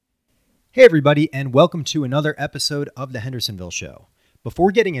Hey everybody, and welcome to another episode of the Hendersonville Show.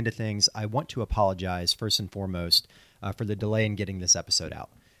 Before getting into things, I want to apologize first and foremost for the delay in getting this episode out.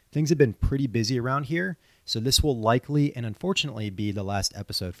 Things have been pretty busy around here, so this will likely and unfortunately be the last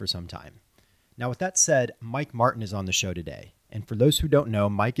episode for some time. Now with that said, Mike Martin is on the show today, and for those who don't know,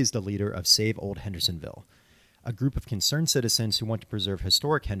 Mike is the leader of Save Old Hendersonville, a group of concerned citizens who want to preserve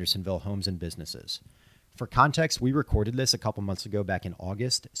historic Hendersonville homes and businesses. For context, we recorded this a couple months ago back in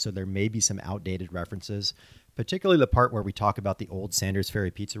August, so there may be some outdated references, particularly the part where we talk about the old Sanders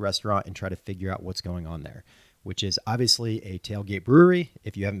Ferry Pizza restaurant and try to figure out what's going on there, which is obviously a tailgate brewery.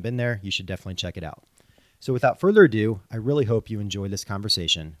 If you haven't been there, you should definitely check it out. So without further ado, I really hope you enjoy this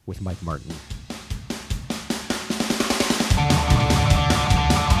conversation with Mike Martin.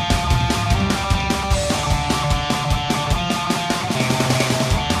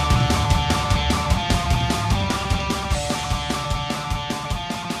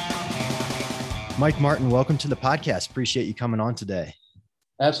 Mike Martin, welcome to the podcast. Appreciate you coming on today.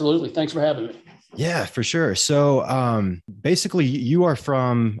 Absolutely. Thanks for having me. Yeah, for sure. So basically you are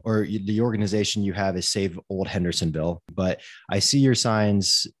from, or the organization you have is Save Old Hendersonville, but I see your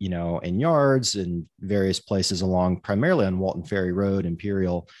signs, in yards and various places along, primarily on Walton Ferry Road,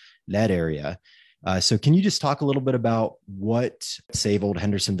 Imperial, that area. So can you just talk a little bit about what Save Old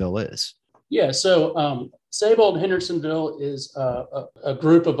Hendersonville is? Yeah. So Save Old Hendersonville is a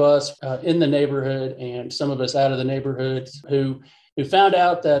group of us in the neighborhood and some of us out of the neighborhood who found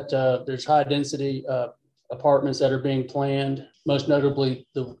out that there's high density apartments that are being planned, most notably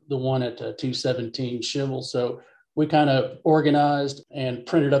the one at 217 Shivel. So we kind of organized and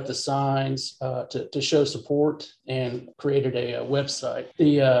printed up the signs to show support and created a website.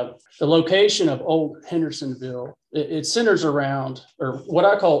 The location of Old Hendersonville, it centers around, or what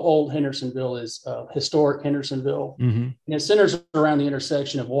I call Old Hendersonville is historic Hendersonville. Mm-hmm. And it centers around the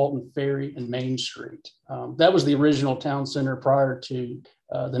intersection of Walton Ferry and Main Street. That was the original town center prior to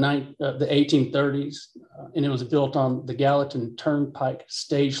the 1830s, and it was built on the Gallatin Turnpike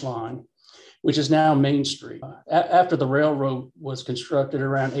stage line, which is now Main Street. After the railroad was constructed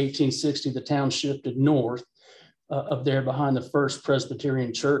around 1860, the town shifted north up there behind the First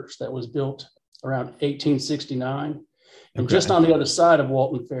Presbyterian Church that was built around 1869. And just on the other side of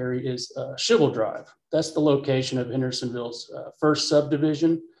Walton Ferry is Shivel Drive. That's the location of Hendersonville's first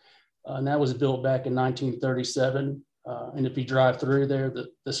subdivision. And that was built back in 1937. And if you drive through there,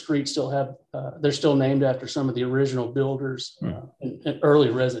 the streets still have, they're still named after some of the original builders and early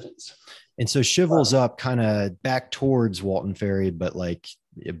residents. And so Shivel's up kind of back towards Walton Ferry, but I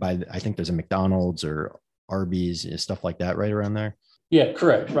think there's a McDonald's or Arby's and stuff like that right around there. Yeah,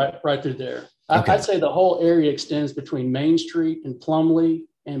 correct. Right through there. Okay. I'd say the whole area extends between Main Street and Plumley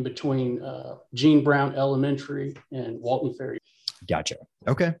and between Gene Brown Elementary and Walton Ferry. Gotcha.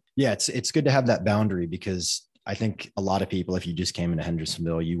 Okay. Yeah, it's good to have that boundary because I think a lot of people, if you just came into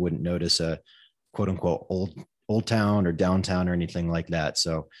Hendersonville, you wouldn't notice a quote unquote old town or downtown or anything like that.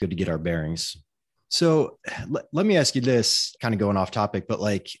 So good to get our bearings. So let me ask you this, kind of going off topic, but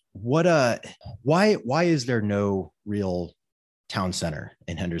why is there no real town center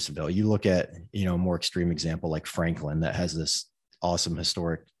in Hendersonville? You look at, a more extreme example like Franklin that has this awesome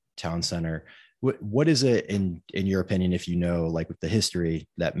historic town center. What is it in your opinion, if with the history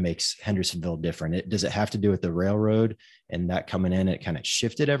that makes Hendersonville different? Does it have to do with the railroad and that coming in, it kind of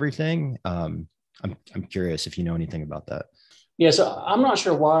shifted everything? I'm curious if you know anything about that. Yeah, so I'm not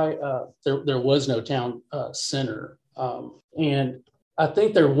sure why there was no town center. And I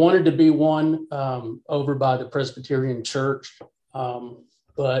think there wanted to be one over by the Presbyterian Church,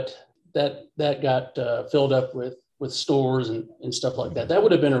 but that got filled up with stores and stuff like that. That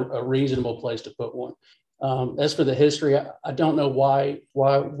would have been a reasonable place to put one. As for the history, I don't know why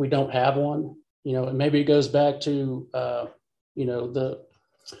we don't have one. And maybe it goes back to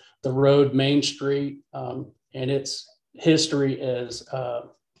the road Main Street and its history as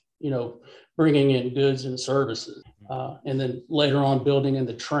bringing in goods and services, and then later on building in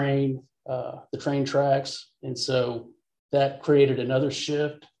the train tracks, and so that created another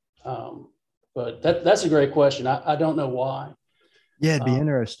shift. But that's a great question. I don't know why. Yeah, it'd be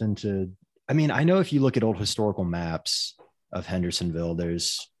interesting to. I know if you look at old historical maps of Hendersonville,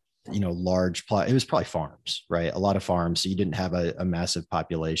 there's large plot. It was probably farms, right? A lot of farms. So you didn't have a massive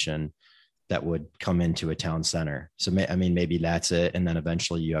population that would come into a town center. So maybe that's it. And then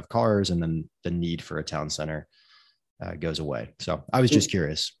eventually you have cars, and then the need for a town center goes away. So I was just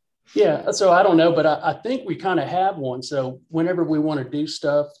curious. Yeah, so I don't know, but I think we kind of have one. So whenever we want to do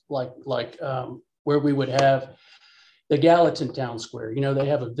stuff like where we would have the Gallatin Town Square, they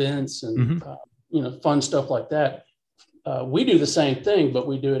have events and fun stuff like that. we do the same thing, but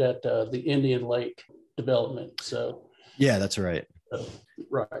we do it at the Indian Lake development. So Yeah, that's right.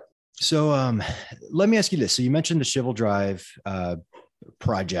 Right. So let me ask you this. So you mentioned the Shivel Drive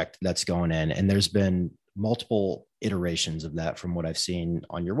project that's going in, and there's been multiple iterations of that from what I've seen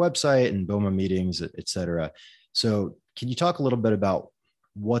on your website and BOMA meetings, et cetera. So can you talk a little bit about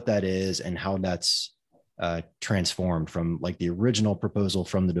what that is and how that's transformed from like the original proposal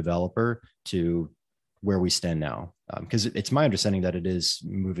from the developer to where we stand now? Because it's my understanding that it is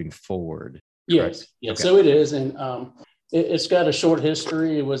moving forward. Yes. Yeah. Okay. So it is. And it's got a short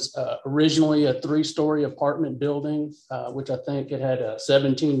history. It was originally a 3-story apartment building, which I think it had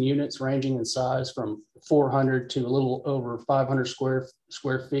 17 units ranging in size from 400 to a little over 500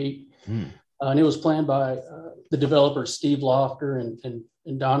 square feet. And it was planned by the developer, Steve Lofter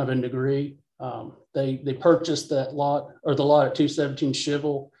and Donovan Degree. They purchased that lot, or the lot at 217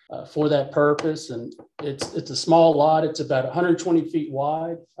 Shivel, for that purpose. And it's a small lot. It's about 120 feet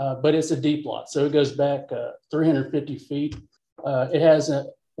wide, but it's a deep lot. So it goes back 350 feet. It has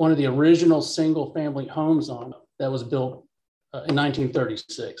one of the original single family homes on it that was built in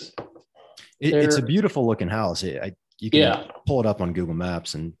 1936. It's a beautiful looking house. You can pull it up on Google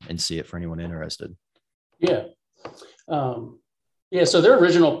Maps and see it for anyone interested. Yeah. So their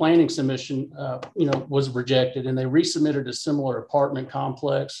original planning submission, was rejected, and they resubmitted a similar apartment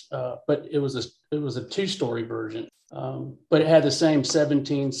complex, but it was a 2-story version, but it had the same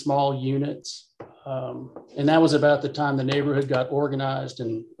 17 small units, and that was about the time the neighborhood got organized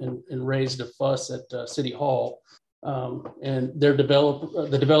and raised a fuss at City Hall, and the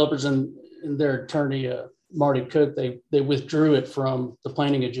developers and their attorney Marty Cook, they withdrew it from the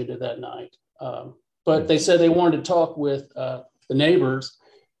planning agenda that night, but they said they wanted to talk with the neighbors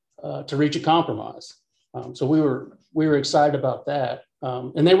to reach a compromise. So we were excited about that.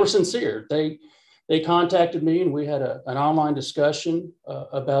 And they were sincere. They contacted me, and we had an online discussion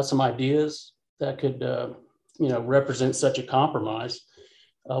about some ideas that could, represent such a compromise.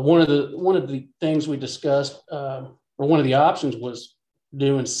 One of the things we discussed, or one of the options, was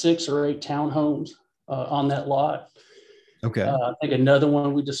doing 6 or 8 townhomes on that lot. Okay. I think another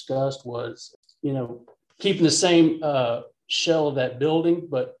one we discussed was, keeping the same shell of that building,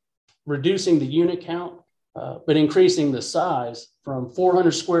 but reducing the unit count, but increasing the size from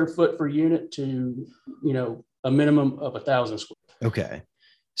 400 square foot per unit to, a minimum of 1,000 square. Okay.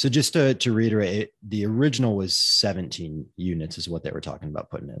 So just to reiterate, the original was 17 units is what they were talking about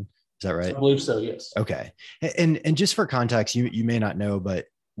putting in. Is that right? I believe so, yes. Okay. And just for context, you may not know, but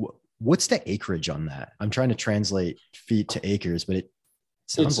what's the acreage on that? I'm trying to translate feet to acres, but it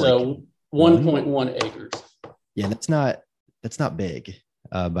sounds like 1.1 acres. Yeah, that's not big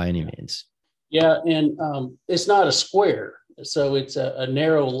by any means. Yeah, and it's not a square, so it's a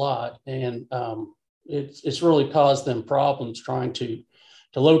narrow lot, and it's really caused them problems trying to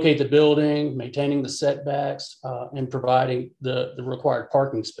locate the building, maintaining the setbacks, and providing the required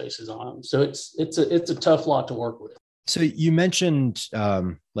parking spaces on them. So it's a tough lot to work with. So you mentioned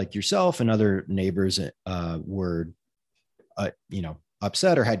like yourself and other neighbors were,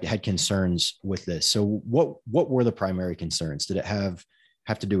 upset or had concerns with this. So what were the primary concerns? Did it have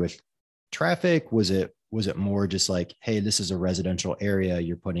to do with traffic? Was it more just like, hey, this is a residential area,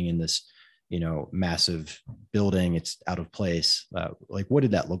 you're putting in this, massive building, it's out of place? Like, what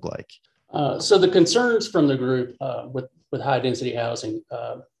did that look like? So the concerns from the group with high density housing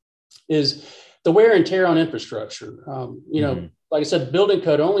is the wear and tear on infrastructure. Like I said, the building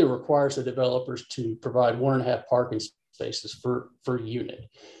code only requires the developers to provide 1.5 parking spaces per unit.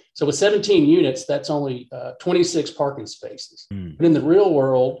 So with 17 units, that's only 26 parking spaces. But in the real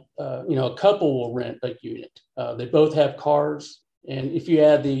world, a couple will rent a unit. They both have cars. And if you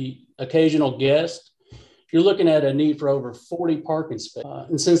add the occasional guest, you're looking at a need for over 40 parking spaces.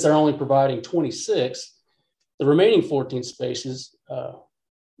 And since they're only providing 26, the remaining 14 spaces,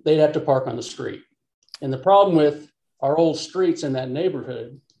 they'd have to park on the street. And the problem with our old streets in that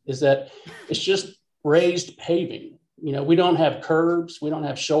neighborhood is that it's just raised paving. We don't have curbs, we don't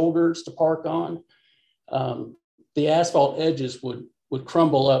have shoulders to park on. The asphalt edges would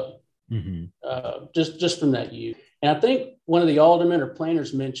crumble up just from that use. And I think one of the aldermen or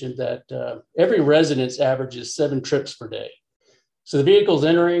planners mentioned that every residence averages 7 trips per day. So the vehicles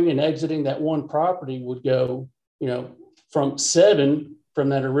entering and exiting that one property would go, from 7 from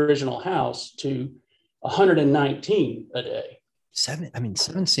that original house to 119 a day.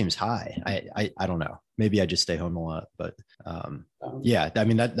 7 seems high. I don't know. Maybe I just stay home a lot, but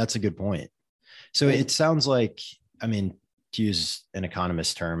that's a good point. So it sounds like, to use an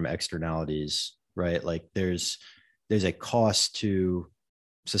economist term, externalities, right? Like there's a cost to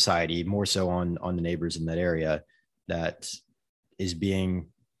society, more so on the neighbors in that area, that is being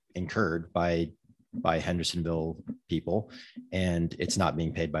incurred by Hendersonville people, and it's not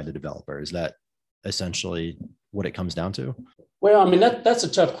being paid by the developer. Is that essentially what it comes down to? Well, I mean, that's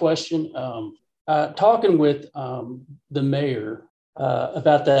a tough question. Talking with the mayor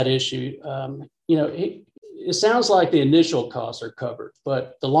about that issue, it sounds like the initial costs are covered,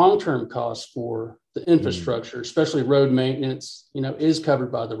 but the long-term costs for the infrastructure, especially road maintenance, is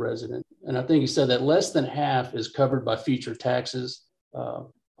covered by the resident. And I think he said that less than half is covered by future taxes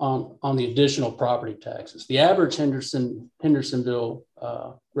on the additional property taxes. The average Hendersonville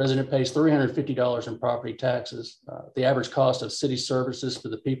resident pays $350 in property taxes. The average cost of city services for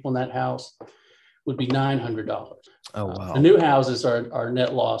the people in that house would be $900. Oh, wow. The new houses are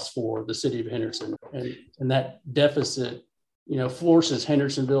net loss for the city of Henderson. And that deficit, forces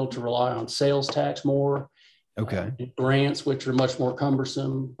Hendersonville to rely on sales tax more. Okay. Grants, which are much more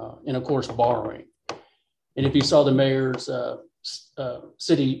cumbersome, and of course, borrowing. And if you saw the mayor's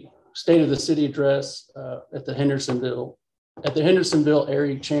state of the city address at the Hendersonville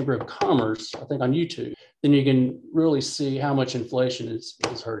Area Chamber of Commerce, I think on YouTube, then you can really see how much inflation is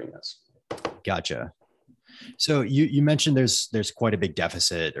hurting us. Gotcha. So you mentioned there's quite a big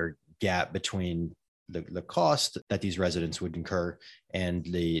deficit or gap between the cost that these residents would incur and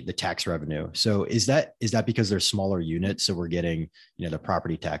the tax revenue. So is that because they're smaller units? So we're getting, the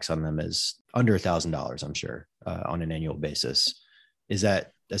property tax on them is under $1,000, I'm sure, on an annual basis. Is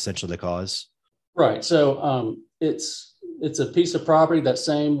that essentially the cause? Right. So it's a piece of property, that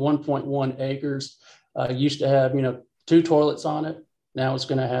same 1.1 acres used to have, 2 toilets on it. Now it's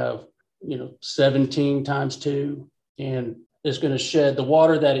going to have 17 times 2, and it's going to shed the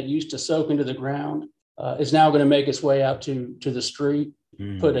water that it used to soak into the ground is now going to make its way out to the street,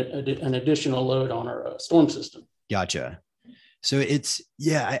 put an additional load on our storm system. Gotcha. So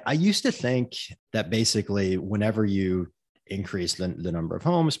I used to think that basically whenever you increase the number of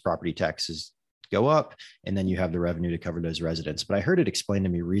homes, property taxes go up, and then you have the revenue to cover those residents. But I heard it explained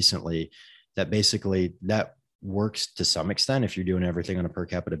to me recently that basically that works to some extent if you're doing everything on a per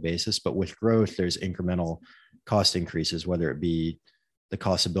capita basis, but with growth, there's incremental cost increases, whether it be the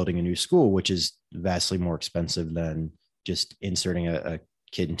cost of building a new school, which is vastly more expensive than just inserting a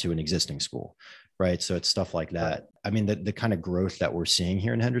kid into an existing school, right? So it's stuff like that. I mean, the kind of growth that we're seeing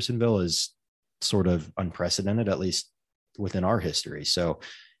here in Hendersonville is sort of unprecedented, at least within our history. So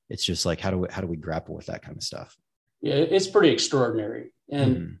it's just like, how do we grapple with that kind of stuff? Yeah, it's pretty extraordinary.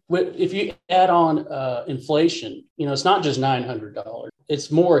 And if you add on inflation, it's not just $900.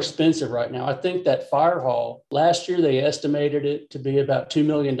 It's more expensive right now. I think that fire hall, last year, they estimated it to be about $2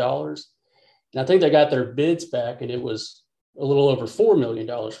 million. And I think they got their bids back and it was a little over $4 million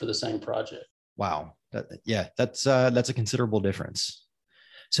for the same project. Wow. That's a considerable difference.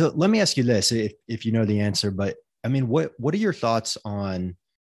 So let me ask you this, if you know the answer, but I mean, what are your thoughts on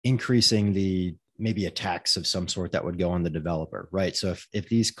increasing maybe a tax of some sort that would go on the developer, right? So if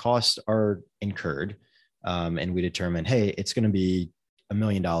these costs are incurred and we determine, hey, it's going to be $1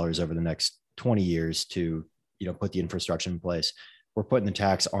 million over the next 20 years to, put the infrastructure in place, we're putting the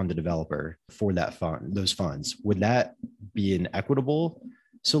tax on the developer for those funds. Would that be an equitable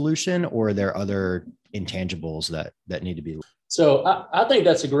solution, or are there other intangibles that need to be? So I think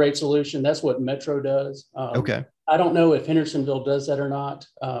that's a great solution. That's what Metro does. Okay. I don't know if Hendersonville does that or not.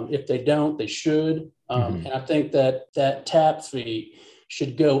 If they don't, they should. And I think that tap fee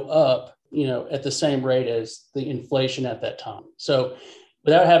should go up, at the same rate as the inflation at that time. So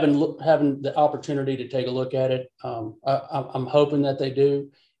without having the opportunity to take a look at it, I'm hoping that they do.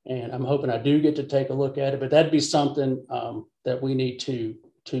 And I'm hoping I do get to take a look at it. But that'd be something that we need to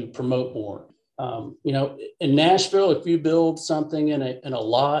promote more. In Nashville, if you build something in a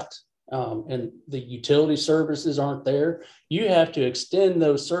lot and the utility services aren't there, you have to extend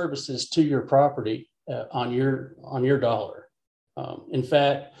those services to your property on your dollar. In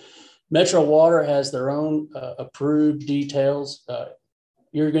fact, Metro Water has their own approved details.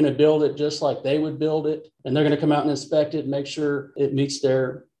 You're going to build it just like they would build it, and they're going to come out and inspect it and make sure it meets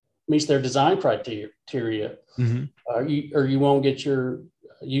their design criteria, or you won't get your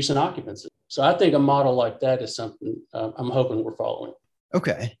use and occupancy. So I think a model like that is something I'm hoping we're following.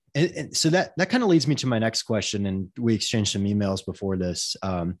 Okay. And so that kind of leads me to my next question. And we exchanged some emails before this,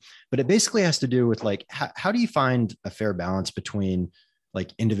 but it basically has to do with like, how do you find a fair balance between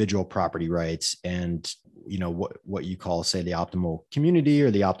like individual property rights and, what you call, say, the optimal community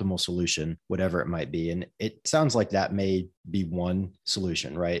or the optimal solution, whatever it might be. And it sounds like that may be one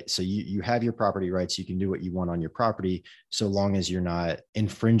solution, right? So you have your property rights, you can do what you want on your property, so long as you're not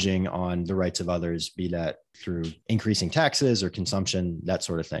infringing on the rights of others, be that through increasing taxes or consumption, that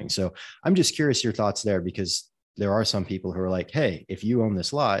sort of thing. So I'm just curious your thoughts there, because there are some people who are like, hey, if you own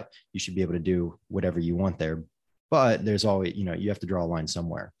this lot, you should be able to do whatever you want there. But there's always, you have to draw a line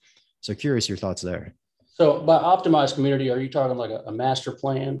somewhere. So curious your thoughts there. So by optimized community, are you talking like a master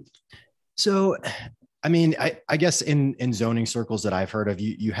plan? So, I mean, I guess in zoning circles that I've heard of,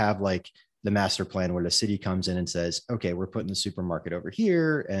 you have like the master plan where the city comes in and says, okay, we're putting the supermarket over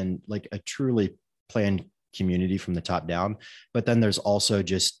here, and like a truly planned community from the top down. But then there's also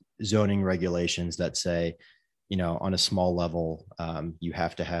just zoning regulations that say, on a small level, you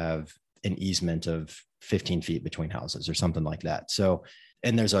have to have an easement of 15 feet between houses or something like that. So,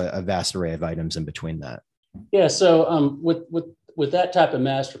 and there's a vast array of items in between that. Yeah. So with that type of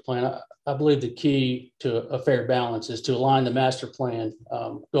master plan, I believe the key to a fair balance is to align the master plan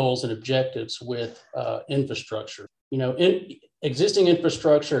goals and objectives with infrastructure. In existing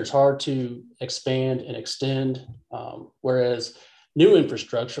infrastructure, it's hard to expand and extend, whereas new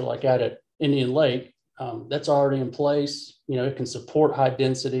infrastructure, like out at Indian Lake, that's already in place. It can support high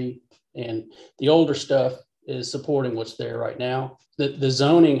density, and the older stuff is supporting what's there right now. The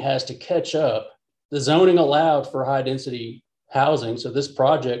zoning has to catch up. The zoning allowed for high density housing, so this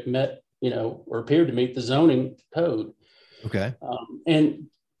project met, or appeared to meet the zoning code. Okay. And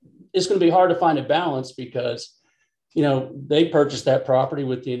it's going to be hard to find a balance because, they purchased that property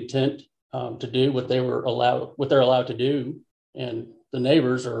with the intent to do what they're allowed to do, and the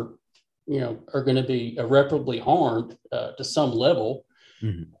neighbors are going to be irreparably harmed to some level.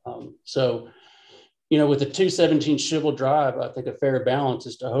 Mm-hmm. So, with the 217 Shivel Drive, I think a fair balance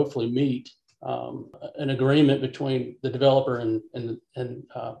is to hopefully meet an agreement between the developer and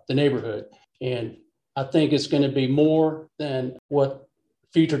the neighborhood. And I think it's going to be more than what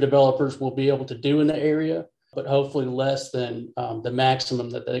future developers will be able to do in the area, but hopefully less than the maximum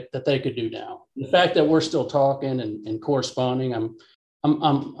that they could do now. The fact that we're still talking and corresponding,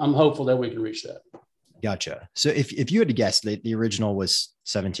 I'm hopeful that we can reach that. Gotcha. So if you had to guess, the original was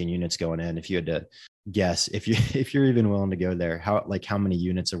 17 units going in. If you had to guess, if you're even willing to go there, how many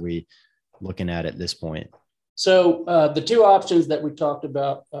units are we looking at this point? So the two options that we talked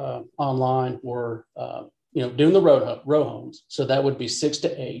about online were, doing the row homes. So that would be 6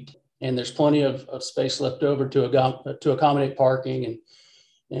 to 8, and there's plenty of space left over to accommodate parking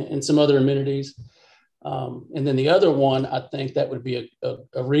and some other amenities. And then the other one, I think that would be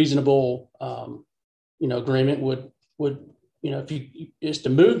a reasonable, agreement would if you is to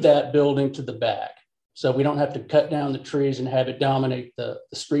move that building to the back, so we don't have to cut down the trees and have it dominate the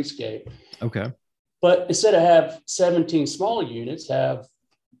streetscape. Okay. But instead of have 17 small units, have,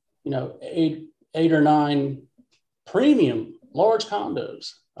 8 or 9 premium large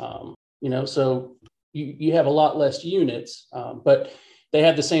condos. So you have a lot less units, but they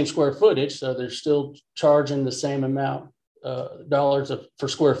have the same square footage, so they're still charging the same amount dollars per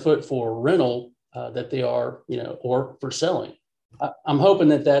square foot for rental that they are, or for selling. I'm hoping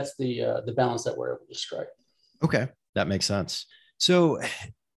that that's the balance that we're able to strike. Okay, that makes sense. So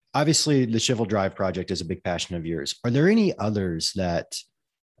obviously the Shivel Drive project is a big passion of yours. Are there any others that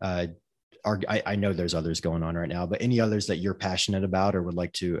I know there's others going on right now, but any others that you're passionate about or would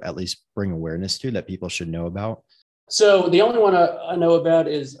like to at least bring awareness to that people should know about? So the only one I know about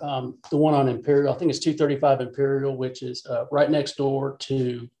is the one on Imperial. I think it's 235 Imperial, which is right next door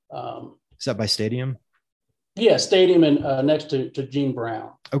to. Is that by Stadium? Yeah, Stadium and next to Gene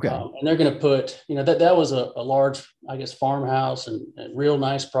Brown. Okay. And they're going to put, that was a large, I guess, farmhouse and real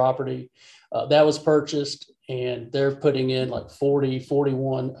nice property that was purchased, and they're putting in like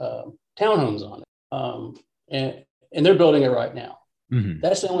 41 townhomes on it. And they're building it right now. Mm-hmm.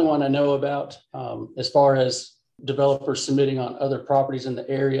 That's the only one I know about. As far as developers submitting on other properties in the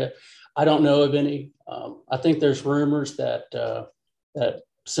area, I don't know of any. I think there's rumors that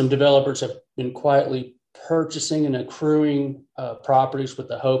some developers have been quietly purchasing and accruing properties with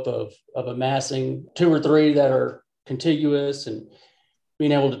the hope of amassing 2 or 3 that are contiguous and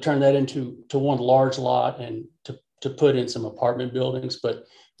being able to turn that into one large lot and to put in some apartment buildings. But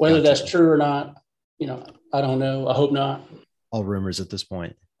whether Gotcha. That's true or not, I don't know. I hope not. All rumors at this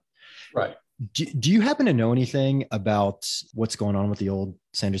point. Right. Do you happen to know anything about what's going on with the old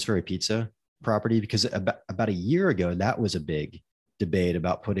Sanders Ferry Pizza property? Because about a year ago, that was a big debate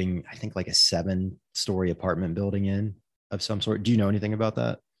about putting, I think, like a 7-story apartment building in of some sort. Do you know anything about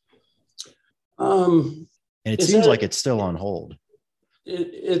that? And it seems like it's still on hold.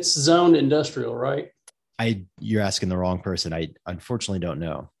 It's zoned industrial, right? You're asking the wrong person. I unfortunately don't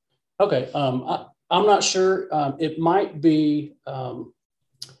know. Okay. I'm not sure. It might be a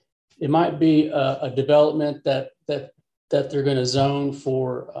development that they're going to zone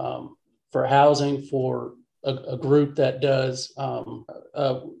for housing for a group that does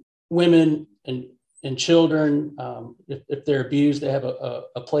women and and children, if they're abused, they have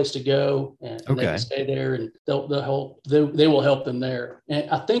a place to go, and they can stay there, and they will help them there. And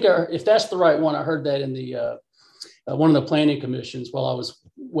I think if that's the right one, I heard that in the one of the planning commissions while I was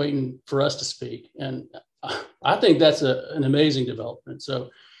waiting for us to speak, and I think that's an amazing development. So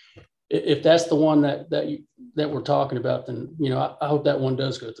if that's the one that we're talking about, then I hope that one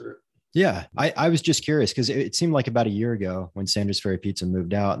does go through. Yeah, I was just curious because it seemed like about a year ago when Sanders Ferry Pizza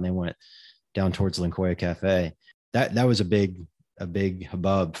moved out and they went down towards Lincoya Cafe, that was a big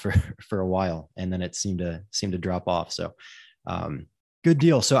hubbub for a while, and then it seemed to drop off. So good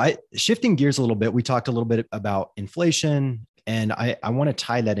deal. So shifting gears a little bit, we talked a little bit about inflation, and I want to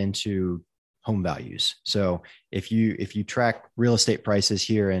tie that into home values. So if you track real estate prices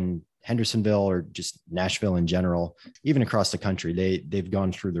here in Hendersonville or just Nashville in general, even across the country, they've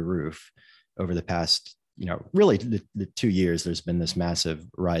gone through the roof over the past, really the 2 years. There's been this massive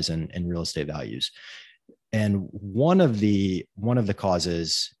rise in real estate values. And one of the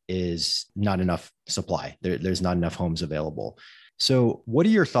causes is not enough supply. There's not enough homes available. So what are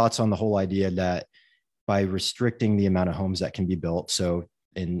your thoughts on the whole idea that by restricting the amount of homes that can be built, so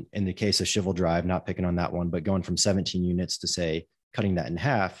in the case of Shivel Drive, not picking on that one, but going from 17 units to say cutting that in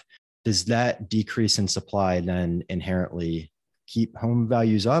half, does that decrease in supply then inherently keep home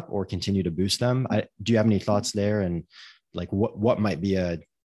values up or continue to boost them? Do you have any thoughts there? And like what might be a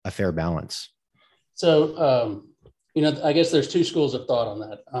fair balance? So, I guess there's two schools of thought on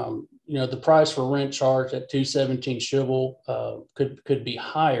that. The price for rent charged at 217 Shivel could be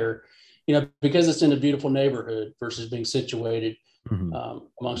higher, because it's in a beautiful neighborhood versus being situated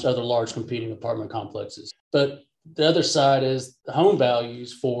amongst other large competing apartment complexes. But the other side is the home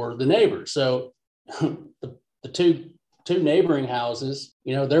values for the neighbors. So the two neighboring houses,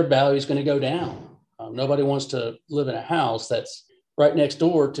 their value is going to go down. Nobody wants to live in a house that's right next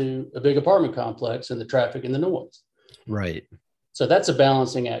door to a big apartment complex and the traffic and the noise. Right. So that's a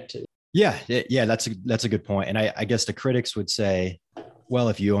balancing act too. Yeah. That's a good point. And I guess the critics would say, well,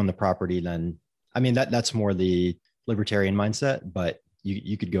 if you own the property, then, that's more the libertarian mindset, but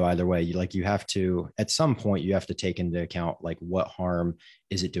you could go either way. You have to, at some point, you have to take into account like what harm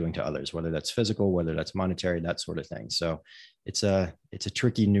is it doing to others, whether that's physical, whether that's monetary, that sort of thing. So it's a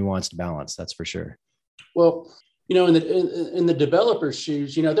tricky, nuanced balance. That's for sure. Well, in the developer's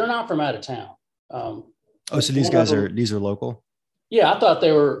shoes, they're not from out of town. So these are local? Yeah, I thought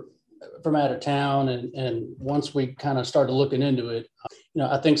they were from out of town. And once we kind of started looking into it,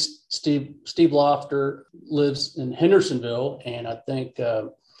 I think Steve Lofter lives in Hendersonville, and I think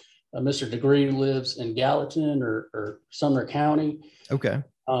Mr. Degree lives in Gallatin or Sumner County. Okay.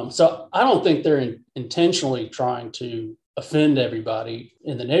 So I don't think they're intentionally trying to offend everybody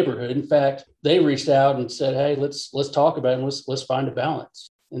in the neighborhood. In fact, they reached out and said, "Hey, let's talk about it and let's find a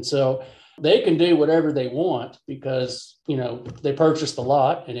balance." And so they can do whatever they want because, they purchased the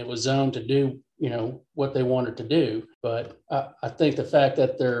lot and it was zoned to do, what they wanted to do. But I think the fact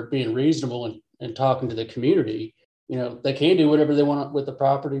that they're being reasonable and talking to the community, they can do whatever they want with the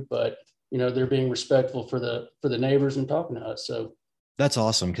property, but, they're being respectful for the neighbors and talking to us. So that's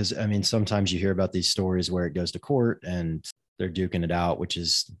awesome. Cause sometimes you hear about these stories where it goes to court and they're duking it out, which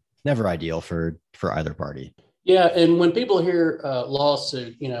is never ideal for either party. Yeah. And when people hear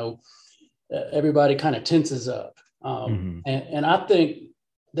lawsuit, everybody kind of tenses up. And I think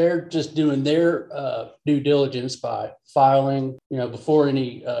they're just doing their due diligence by filing, before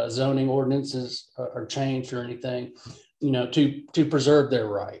any zoning ordinances are changed or anything, to preserve their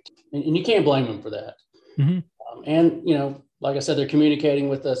right. And you can't blame them for that. And, like I said, they're communicating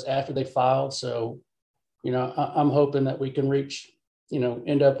with us after they filed. So, I'm hoping that we can reach,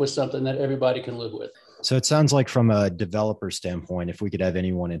 end up with something that everybody can live with. So it sounds like from a developer standpoint, if we could have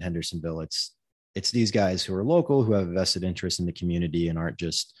anyone in Hendersonville, it's these guys who are local, who have a vested interest in the community and aren't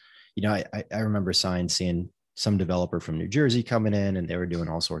just, I remember seeing some developer from New Jersey coming in and they were doing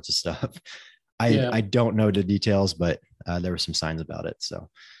all sorts of stuff. I don't know the details, but there were some signs about it. So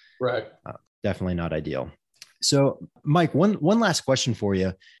right. Definitely not ideal. So Mike, one last question for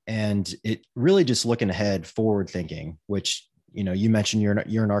you. And it really just looking ahead, forward thinking, which, you mentioned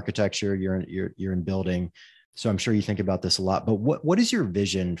you're in architecture, you're in building. So I'm sure you think about this a lot, but what is your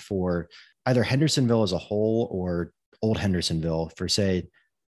vision for either Hendersonville as a whole or old Hendersonville for say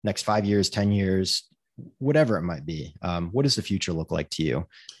next 5 years, 10 years, whatever it might be? What does the future look like to you?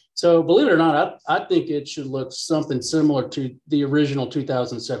 So believe it or not, I think it should look something similar to the original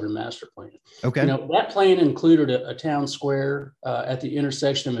 2007 master plan. Okay. That plan included a town square at the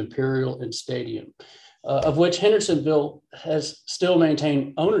intersection of Imperial and Stadium, of which Hendersonville has still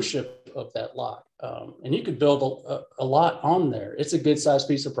maintained ownership of that lot. And you could build a lot on there. It's a good sized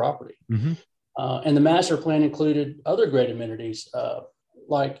piece of property. And the master plan included other great amenities,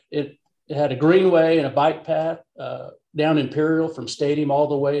 like it had a greenway and a bike path down Imperial from Stadium all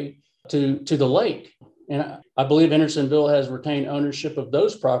the way to the lake. And I believe Hendersonville has retained ownership of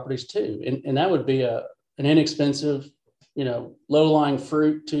those properties too. And that would be an inexpensive, low-lying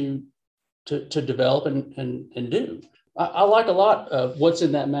fruit to develop and do. I like a lot of what's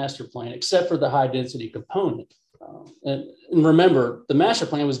in that master plan, except for the high density component. And remember, the master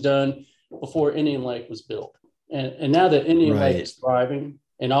plan was done before Indian Lake was built. And now that Indian Right. Lake is thriving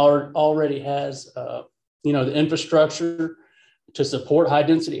and already has, the infrastructure to support high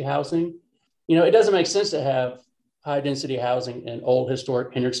density housing, it doesn't make sense to have high density housing in old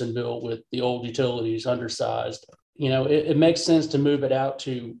historic Hendersonville with the old utilities undersized. It makes sense to move it out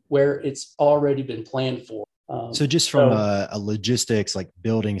to where it's already been planned for. So just from a logistics, like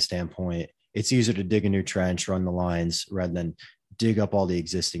building standpoint, it's easier to dig a new trench, run the lines rather than dig up all the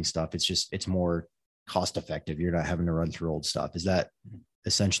existing stuff. It's more cost effective. You're not having to run through old stuff. Is that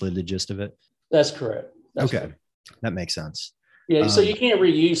essentially the gist of it? That's correct. Okay. Correct. That makes sense. Yeah. So you can't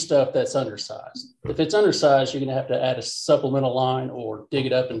reuse stuff that's undersized. If it's undersized, you're going to have to add a supplemental line or dig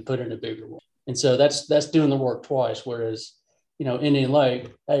it up and put in a bigger one. And so that's doing the work twice. Whereas, Indian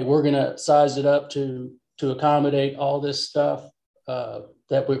Lake, hey, we're going to size it up to accommodate all this stuff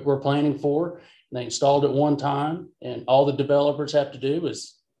that we're planning for. And they installed it one time, and all the developers have to do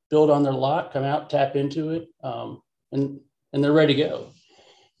is build on their lot, come out, tap into it, and they're ready to go.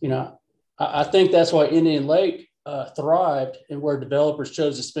 I think that's why Indian Lake thrived and where developers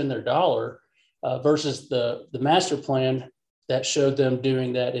chose to spend their dollar versus the master plan that showed them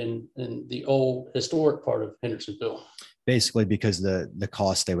doing that in the old historic part of Hendersonville. Basically, because the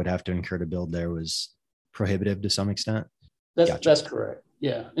cost they would have to incur to build there was prohibitive to some extent. That's correct.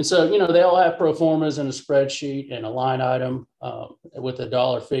 Yeah. And so, they all have pro formas and a spreadsheet and a line item with a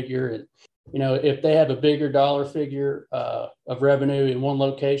dollar figure. And, if they have a bigger dollar figure of revenue in one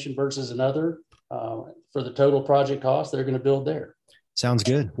location versus another for the total project cost, they're going to build there. Sounds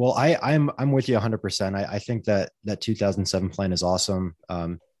good. Well, I'm with you 100%. I think that 2007 plan is awesome.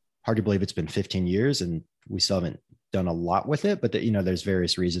 Hard to believe it's been 15 years and we still haven't done a lot with it, but there's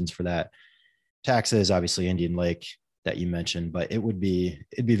various reasons for that. Taxes, obviously Indian Lake that you mentioned, but it'd be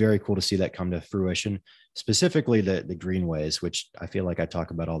very cool to see that come to fruition, specifically the greenways, which I feel like I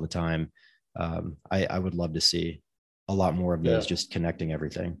talk about all the time. I would love to see a lot more of those, just connecting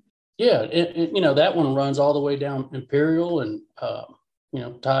everything. Yeah. That one runs all the way down Imperial and,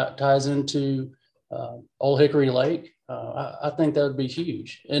 ties into Old Hickory Lake. I think that would be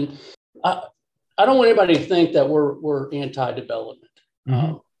huge. And I don't want anybody to think that we're anti-development.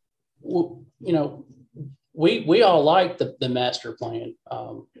 Mm-hmm. We all like the master plan.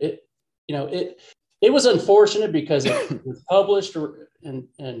 It was unfortunate because it was published and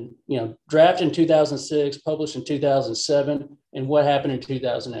drafted in 2006, published in 2007, and what happened in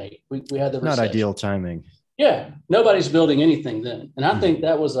 2008? We had the recession. Not ideal timing. Yeah, nobody's building anything then, and I think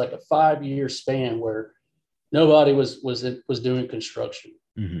that was like a 5-year span where nobody was doing construction.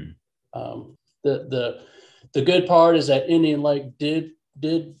 Mm-hmm. The good part is that Indian Lake did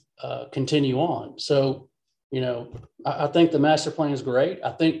continue on. So, I think the master plan is great.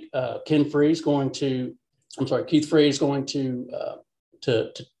 I think Keith Free is going to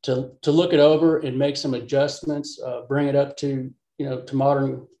look it over and make some adjustments, bring it up to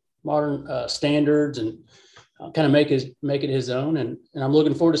modern standards and kind of make it his own. And I'm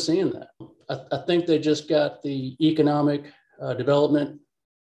looking forward to seeing that. I think they just got the economic development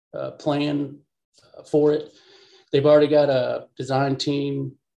plan for it. They've already got a design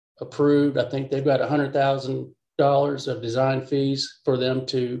team approved. I think they've got $100,000 of design fees for them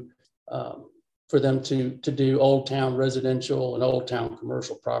to do Old Town residential and Old Town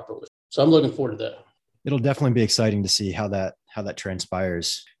commercial properly. So I'm looking forward to that. It'll definitely be exciting to see how that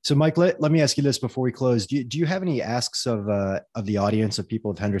transpires. So Mike, let me ask you this before we close. Do you have any asks of the audience, of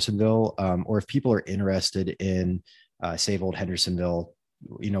people of Hendersonville, or if people are interested in Save Old Hendersonville,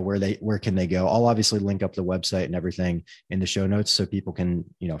 where can they go? I'll obviously link up the website and everything in the show notes so people can,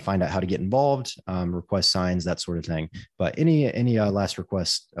 find out how to get involved, request signs, that sort of thing. But any last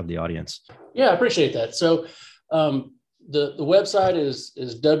requests of the audience? Yeah, I appreciate that. So the website is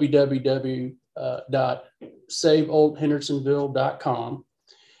www.saveoldhendersonville.com.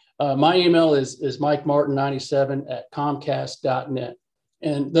 My email is mikemartin97@comcast.net.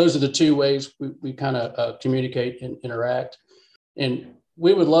 And those are the two ways we kind of communicate and interact. And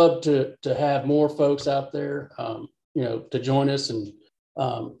we would love to have more folks out there, to join us and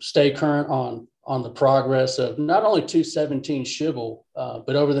stay current on the progress of not only 217 Shibble,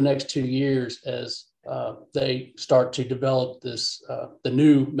 but over the next 2 years as they start to develop this the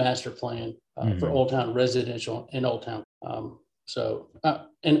new master plan for Old Town residential in Old Town.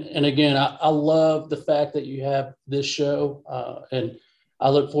 And again, I love the fact that you have this show, and I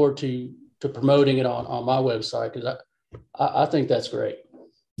look forward to promoting it on my website, because I think that's great.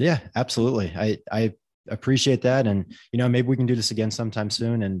 Yeah, absolutely. I appreciate that. And, maybe we can do this again sometime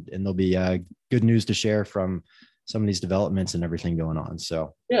soon, and there'll be good news to share from some of these developments and everything going on.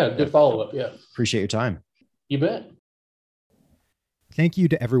 So yeah, good follow-up. Yeah. Appreciate your time. You bet. Thank you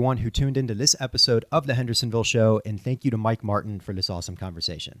to everyone who tuned into this episode of the Hendersonville Show, and thank you to Mike Martin for this awesome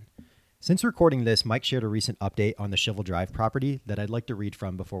conversation. Since recording this, Mike shared a recent update on the Shivel Drive property that I'd like to read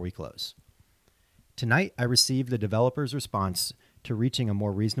from before we close. Tonight, I received the developer's response to reaching a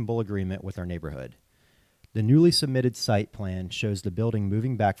more reasonable agreement with our neighborhood. The newly submitted site plan shows the building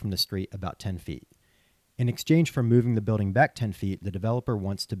moving back from the street about 10 feet. In exchange for moving the building back 10 feet, the developer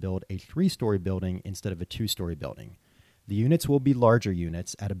wants to build a 3-story building instead of a 2-story building. The units will be larger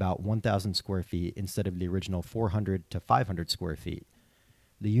units at about 1,000 square feet instead of the original 400 to 500 square feet.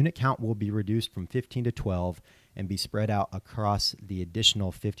 The unit count will be reduced from 15 to 12 and be spread out across the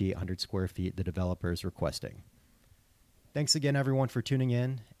additional 5,800 square feet the developer is requesting. Thanks again, everyone, for tuning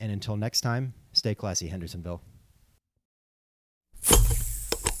in, and until next time, stay classy, Hendersonville.